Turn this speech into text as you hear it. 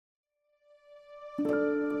أهلا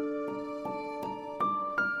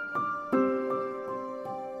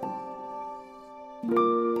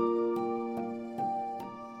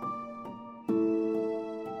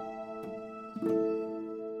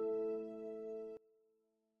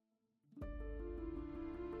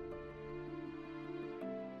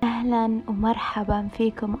ومرحبا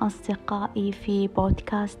فيكم أصدقائي في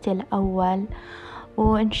بودكاست الأول،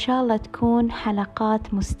 وإن شاء الله تكون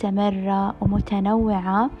حلقات مستمرة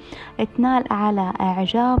ومتنوعة تنال على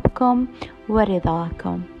إعجابكم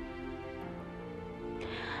ورضاكم.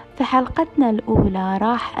 في حلقتنا الأولى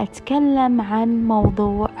راح أتكلم عن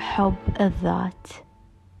موضوع حب الذات.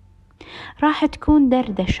 راح تكون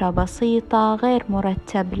دردشة بسيطة غير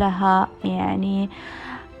مرتب لها، يعني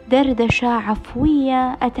دردشة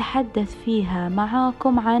عفوية أتحدث فيها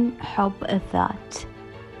معاكم عن حب الذات.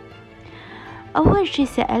 أول شي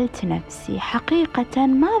سألت نفسي حقيقة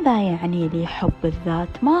ماذا يعني لي حب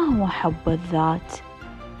الذات؟ ما هو حب الذات؟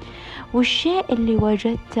 والشيء اللي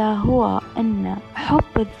وجدته هو أن حب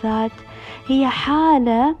الذات هي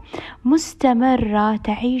حالة مستمرة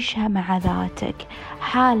تعيشها مع ذاتك،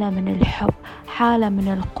 حالة من الحب، حالة من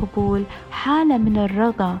القبول، حالة من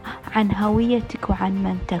الرضا عن هويتك وعن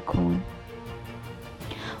من تكون.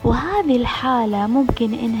 وهذه الحالة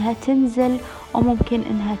ممكن إنها تنزل وممكن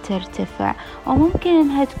إنها ترتفع وممكن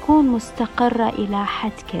إنها تكون مستقرة إلى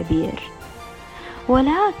حد كبير،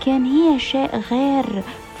 ولكن هي شيء غير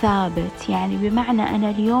ثابت. يعني بمعنى أنا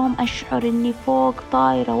اليوم أشعر أني فوق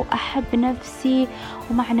طايرة وأحب نفسي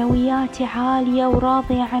ومعنوياتي عالية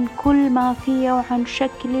وراضية عن كل ما فيها وعن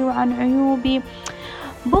شكلي وعن عيوبي،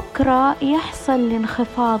 بكرة يحصل لي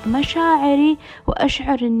انخفاض مشاعري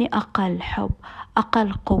وأشعر أني أقل حب،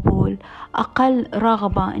 أقل قبول، أقل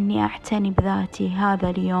رغبة أني أعتني بذاتي هذا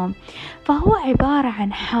اليوم. فهو عبارة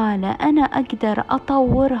عن حالة أنا أقدر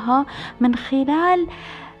أطورها من خلال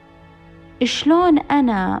شلون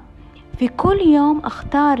أنا في كل يوم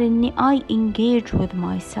أختار أني I engage with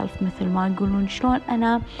myself، مثل ما يقولون، شلون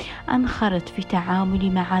أنا أنخرط في تعاملي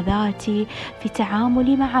مع ذاتي، في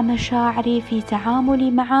تعاملي مع مشاعري، في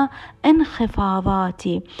تعاملي مع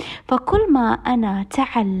انخفاضاتي. فكل ما أنا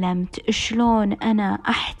تعلمت شلون أنا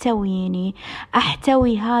أحتويني،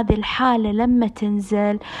 أحتوي هذه الحالة لما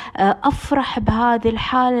تنزل، أفرح بهذه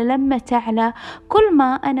الحالة لما تعلى، كل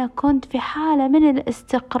ما أنا كنت في حالة من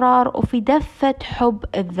الاستقرار وفي دفة حب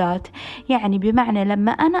الذات. يعني بمعنى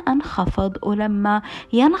لما أنا أنخفض ولما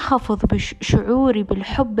ينخفض شعوري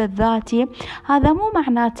بالحب الذاتي، هذا مو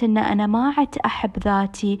معناته أن أنا ما عدت أحب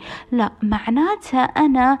ذاتي، لا، معناتها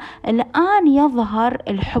أنا الآن يظهر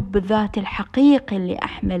الحب الذاتي الحقيقي اللي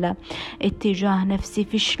أحمله اتجاه نفسي،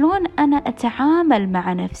 في شلون أنا أتعامل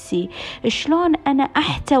مع نفسي، شلون أنا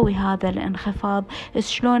أحتوي هذا الانخفاض،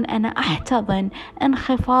 شلون أنا أحتضن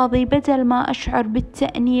انخفاضي بدل ما أشعر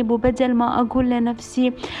بالتأنيب، وبدل ما أقول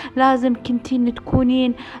لنفسي لازم كنتين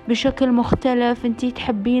تكونين بشكل مختلف، انتي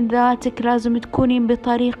تحبين ذاتك، لازم تكونين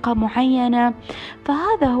بطريقة معينة.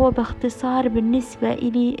 فهذا هو باختصار بالنسبة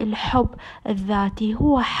إلي الحب الذاتي،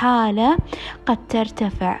 هو حالة قد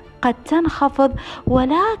ترتفع قد تنخفض،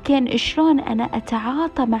 ولكن شلون أنا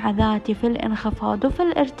أتعاطى مع ذاتي في الانخفاض وفي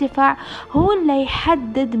الارتفاع هو اللي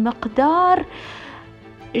يحدد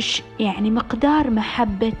مقدار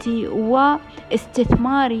محبتي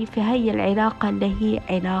واستثماري في هاي العلاقة اللي هي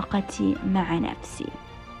علاقتي مع نفسي.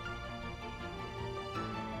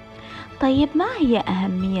 طيب، ما هي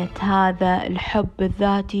أهمية هذا الحب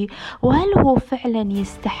الذاتي؟ وهل هو فعلا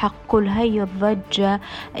يستحق كل هاي الضجة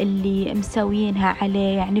اللي مسوينها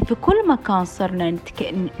عليه؟ يعني في كل مكان صرنا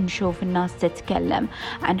نشوف الناس تتكلم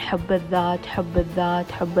عن حب الذات، حب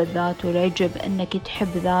الذات، حب الذات، ويجب أنك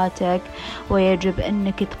تحب ذاتك، ويجب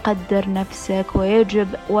أنك تقدر نفسك، ويجب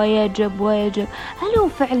ويجب ويجب. هل هو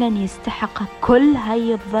فعلا يستحق كل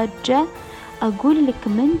هاي الضجة؟ أقول لك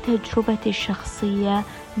من تجربتي الشخصية،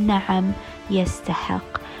 نعم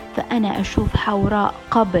يستحق. فأنا أشوف حوراء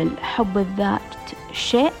قبل حب الذات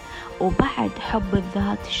شيء، وبعد حب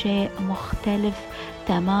الذات شيء مختلف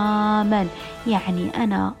تماما. يعني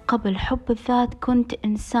أنا قبل حب الذات كنت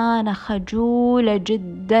إنسانة خجولة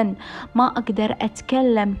جدا، ما أقدر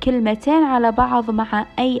أتكلم كلمتين على بعض مع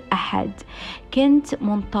أي أحد، كنت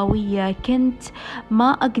منطوية، كنت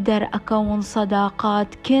ما أقدر أكون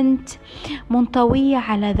صداقات، كنت منطوية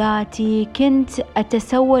على ذاتي، كنت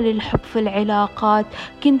أتسول الحب في العلاقات،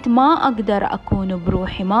 كنت ما أقدر أكون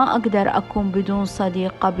بروحي، ما أقدر أكون بدون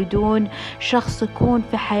صديقة، بدون شخص يكون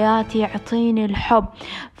في حياتي يعطيني الحب.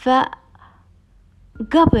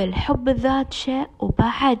 قبل حب الذات شيء،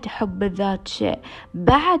 وبعد حب الذات شيء.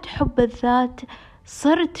 بعد حب الذات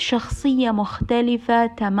صرت شخصية مختلفة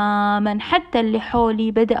تماما. حتى اللي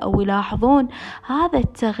حولي بدأوا يلاحظون هذا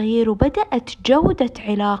التغيير، وبدأت جودة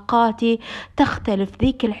علاقاتي تختلف.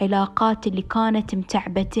 ذيك العلاقات اللي كانت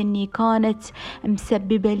متعبتني، كانت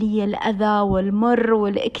مسببة لي الأذى والمر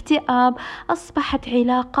والاكتئاب، أصبحت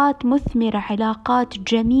علاقات مثمرة، علاقات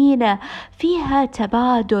جميلة فيها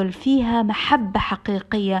تبادل، فيها محبة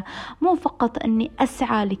حقيقية، مو فقط أني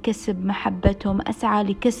أسعى لكسب محبتهم، أسعى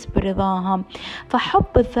لكسب رضاهم. فحب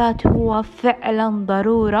الذات هو فعلا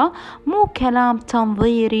ضرورة، مو كلام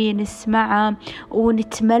تنظيري نسمعه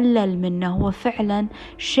ونتملل منه، هو فعلا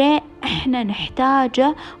شيء احنا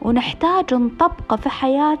نحتاجه ونحتاج نطبقه في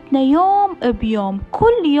حياتنا يوم بيوم.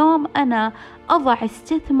 كل يوم أنا أضع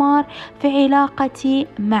استثمار في علاقتي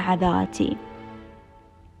مع ذاتي.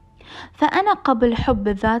 فأنا قبل حب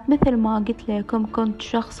الذات مثل ما قلت لكم كنت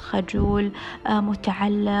شخص خجول،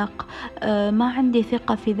 متعلق، ما عندي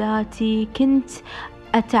ثقة في ذاتي، كنت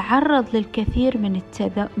أتعرض للكثير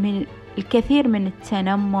من الكثير من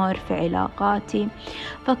التنمر في علاقاتي،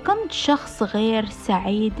 فكنت شخص غير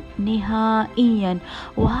سعيد نهائيا.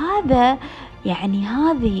 وهذا يعني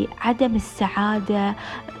هذه عدم السعادة،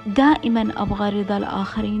 دائما أبغى رضا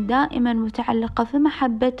الآخرين، دائما متعلقة في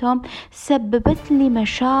محبتهم، سببت لي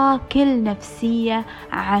مشاكل نفسية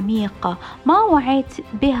عميقة ما وعيت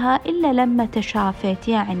بها إلا لما تشافيت.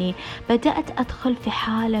 يعني بدأت أدخل في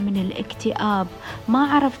حالة من الاكتئاب، ما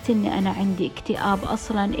عرفت أني أنا عندي اكتئاب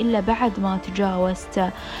أصلا إلا بعد ما تجاوزته.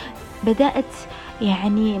 بدأت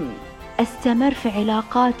يعني أستمر في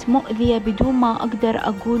علاقات مؤذية بدون ما أقدر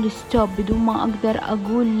أقول ستوب، بدون ما أقدر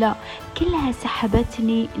أقول لا، كلها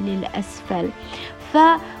سحبتني للأسفل.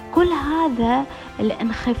 فكل هذا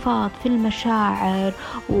الانخفاض في المشاعر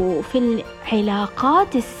وفي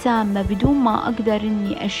العلاقات السامة بدون ما أقدر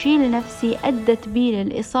أني أشيل نفسي أدت بي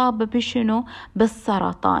للإصابة بشنو؟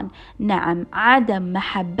 بالسرطان. نعم، عدم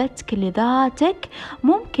محبتك لذاتك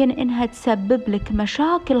ممكن إنها تسبب لك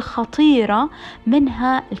مشاكل خطيرة،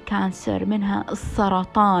 منها الكانسر، منها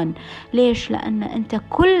السرطان. ليش؟ لأن أنت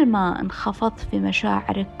كل ما انخفضت في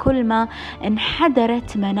مشاعرك، كل ما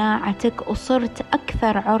انحدرت مناعتك وصرت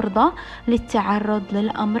أكثر عرضة للتعرض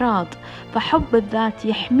للأمراض. فحب الذات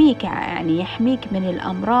يحميك، يعني يحميك من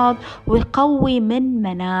الأمراض ويقوي من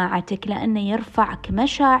مناعتك، لأنه يرفعك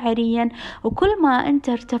مشاعريا، وكل ما أنت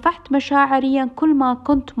ارتفعت مشاعريا كل ما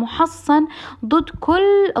كنت محصن ضد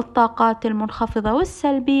كل الطاقات المنخفضة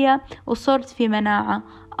والسلبية، وصرت في مناعة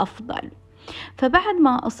أفضل. فبعد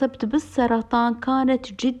ما أصبت بالسرطان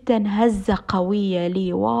كانت جدا هزة قوية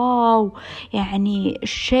لي، واو، يعني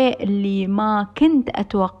الشيء اللي ما كنت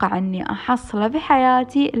أتوقع أني أحصله في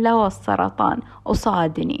حياتي إلا هو السرطان،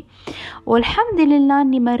 وصادني. والحمد لله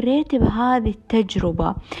أني مريت بهذه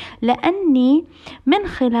التجربة، لأني من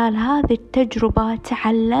خلال هذه التجربة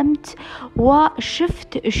تعلمت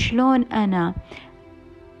وشفت شلون أنا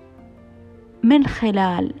من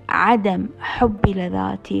خلال عدم حبي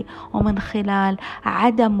لذاتي ومن خلال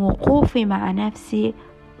عدم وقوفي مع نفسي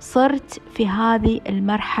صرت في هذه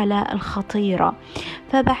المرحلة الخطيرة.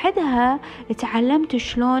 فبعدها تعلمت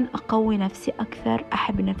شلون أقوي نفسي أكثر،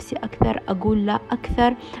 أحب نفسي أكثر، أقول لا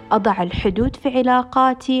أكثر، أضع الحدود في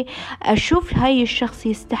علاقاتي، أشوف هاي الشخص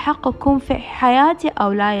يستحق يكون في حياتي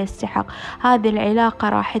أو لا يستحق، هذه العلاقة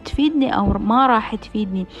راح تفيدني أو ما راح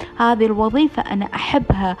تفيدني، هذه الوظيفة أنا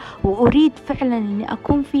أحبها وأريد فعلا أني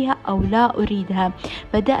أكون فيها أو لا أريدها.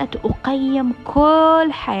 بدأت أقيم كل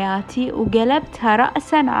حياتي وقلبتها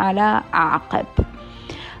رأسا على عقب.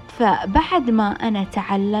 فبعد ما أنا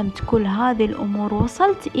تعلمت كل هذه الأمور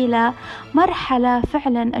وصلت إلى مرحلة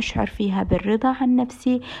فعلا أشعر فيها بالرضا عن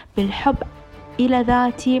نفسي، بالحب إلى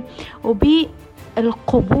ذاتي،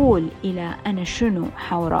 وبالقبول إلى أنا شنو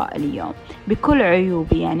حوراء اليوم بكل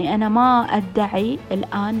عيوبي. يعني أنا ما أدعي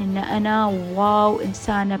الآن إن أنا واو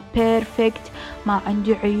إنسانة بيرفكت، ما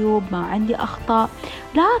عندي عيوب، ما عندي أخطاء،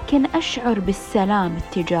 لكن أشعر بالسلام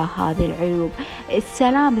اتجاه هذه العيوب،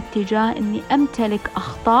 السلام اتجاه أني أمتلك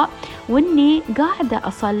أخطاء وأني قاعدة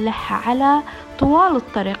أصلحها على طوال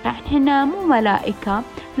الطريق. إحنا مو ملائكة،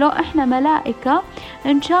 لو إحنا ملائكة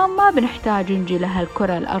إن شاء الله ما بنحتاج نجي لها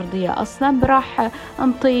الكرة الأرضية أصلا، براح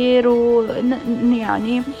نطير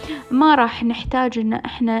يعني ما راح نحتاج إن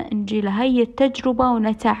إحنا نجي لهي التجربة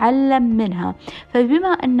ونتعلم منها. فبما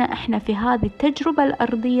أن إحنا في هذه التجربة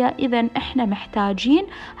الأرضية، إذن إحنا محتاجين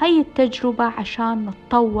هي التجربة عشان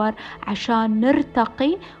نتطور، عشان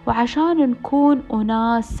نرتقي، وعشان نكون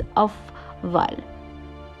أناس أفضل.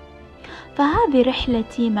 فهذه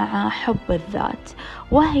رحلتي مع حب الذات،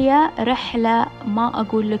 وهي رحلة ما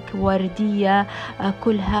أقول لك وردية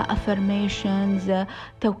كلها affirmations،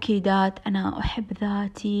 توكيدات أنا أحب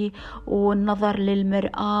ذاتي، والنظر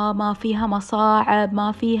للمرآة، ما فيها مصاعب،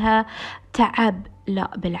 ما فيها تعب.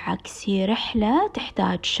 لا بالعكس، هي رحلة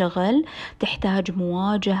تحتاج شغل، تحتاج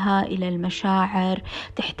مواجهة إلى المشاعر،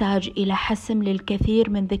 تحتاج إلى حسم للكثير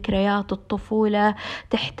من ذكريات الطفولة،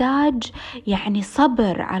 تحتاج يعني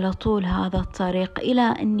صبر على طول هذا الطريق، إلى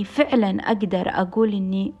أني فعلا أقدر أقول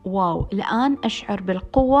أني واو الآن أشعر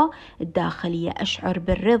بالقوة الداخلية، أشعر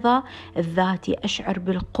بالرضا الذاتي، أشعر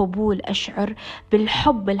بالقبول، أشعر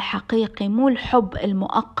بالحب الحقيقي، مو الحب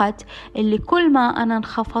المؤقت اللي كل ما أنا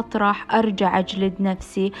انخفضت راح أرجع أجلد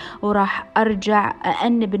نفسي وراح أرجع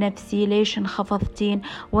أأنب نفسي ليش انخفضتين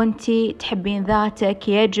وانتي تحبين ذاتك،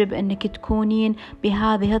 يجب أنك تكونين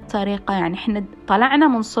بهذه الطريقة. يعني احنا طلعنا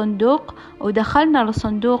من صندوق ودخلنا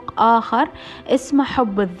لصندوق آخر اسمه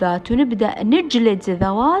حب الذات، ونبدأ نجلد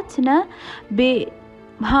ذواتنا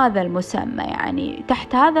بهذا المسمى. يعني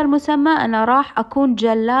تحت هذا المسمى أنا راح أكون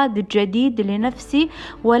جلاد جديد لنفسي،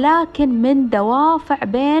 ولكن من دوافع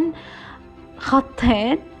بين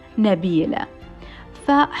خطين نبيلة.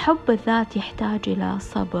 فحب الذات يحتاج إلى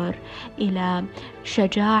صبر، إلى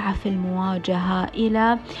شجاعة في المواجهة،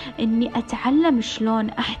 إلى أني أتعلم شلون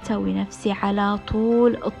أحتوي نفسي على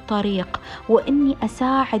طول الطريق، وأني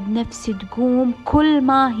أساعد نفسي تقوم كل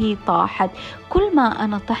ما هي طاحت. كل ما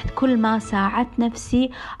أنا طحت، كل ما ساعدت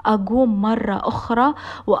نفسي أقوم مرة أخرى،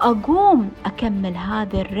 وأقوم أكمل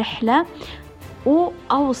هذه الرحلة،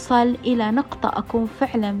 وأوصل إلى نقطة أكون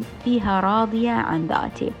فعلا فيها راضية عن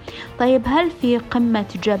ذاتي. طيب هل في قمة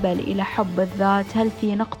جبل إلى حب الذات؟ هل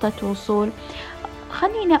في نقطة وصول؟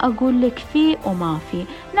 خليني أقول لك في وما في.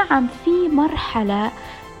 نعم، في مرحلة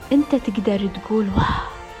أنت تقدر تقول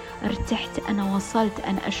واه ارتحت، أنا وصلت،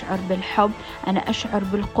 أنا أشعر بالحب، أنا أشعر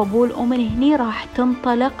بالقبول، ومن هني راح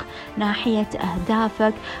تنطلق ناحية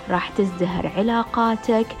أهدافك، راح تزدهر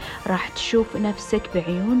علاقاتك، راح تشوف نفسك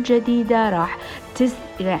بعيون جديدة، راح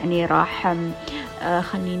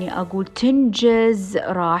خليني أقول تنجز،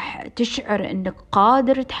 راح تشعر أنك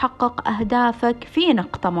قادر تحقق أهدافك في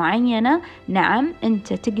نقطة معينة. نعم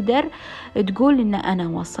أنت تقدر تقول أن أنا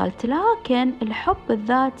وصلت، لكن الحب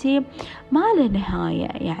الذاتي ما له نهاية.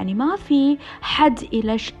 يعني ما في حد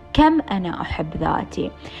إلى كم أنا أحب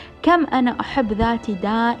ذاتي. كم أنا أحب ذاتي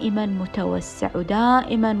دائما متوسع،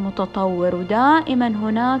 ودائما متطور، ودائما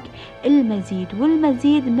هناك المزيد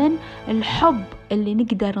والمزيد من الحب اللي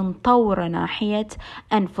نقدر نطوره ناحية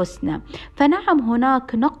أنفسنا. فنعم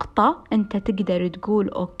هناك نقطة أنت تقدر تقول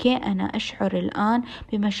أوكي أنا أشعر الآن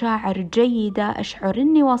بمشاعر جيدة، أشعر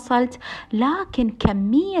أني وصلت، لكن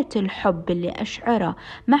كمية الحب اللي أشعره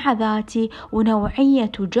مع ذاتي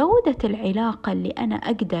ونوعية وجودة العلاقة اللي أنا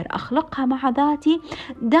أقدر أخلقها مع ذاتي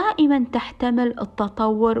دائما تحتمل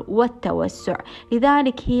التطور والتوسع.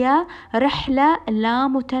 لذلك هي رحلة لا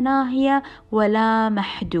متناهية ولا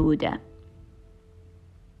محدودة.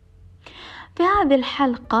 في هذه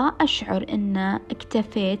الحلقة أشعر أن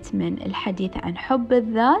اكتفيت من الحديث عن حب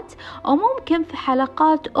الذات، وممكن في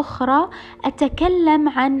حلقات أخرى أتكلم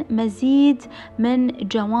عن مزيد من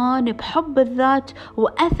جوانب حب الذات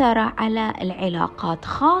وأثره على العلاقات،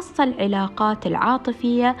 خاصة العلاقات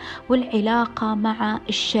العاطفية والعلاقة مع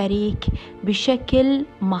الشريك بشكل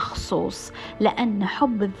مخصوص، لأن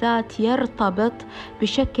حب الذات يرتبط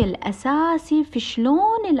بشكل أساسي في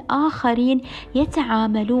شلون الآخرين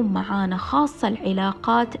يتعاملون معنا، خاصة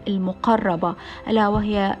العلاقات المقربة، ألا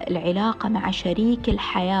وهي العلاقة مع شريك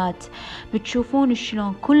الحياة. بتشوفون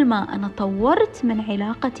شلون كل ما أنا طورت من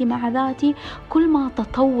علاقتي مع ذاتي، كل ما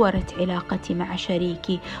تطورت علاقتي مع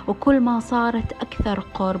شريكي، وكل ما صارت أكثر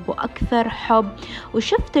قرب وأكثر حب،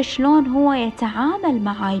 وشفت شلون هو يتعامل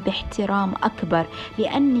معي باحترام أكبر،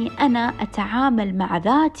 لأني أنا أتعامل مع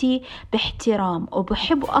ذاتي باحترام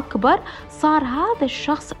وبحب أكبر. صار هذا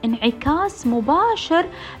الشخص انعكاس مباشر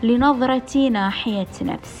لنظرتي ناحية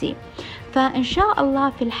نفسي. فإن شاء الله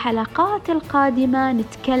في الحلقات القادمة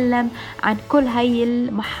نتكلم عن كل هاي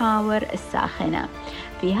المحاور الساخنة.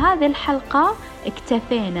 في هذه الحلقة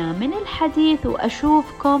اكتفينا من الحديث،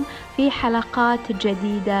 وأشوفكم في حلقات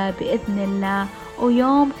جديدة بإذن الله،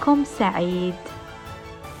 ويومكم سعيد.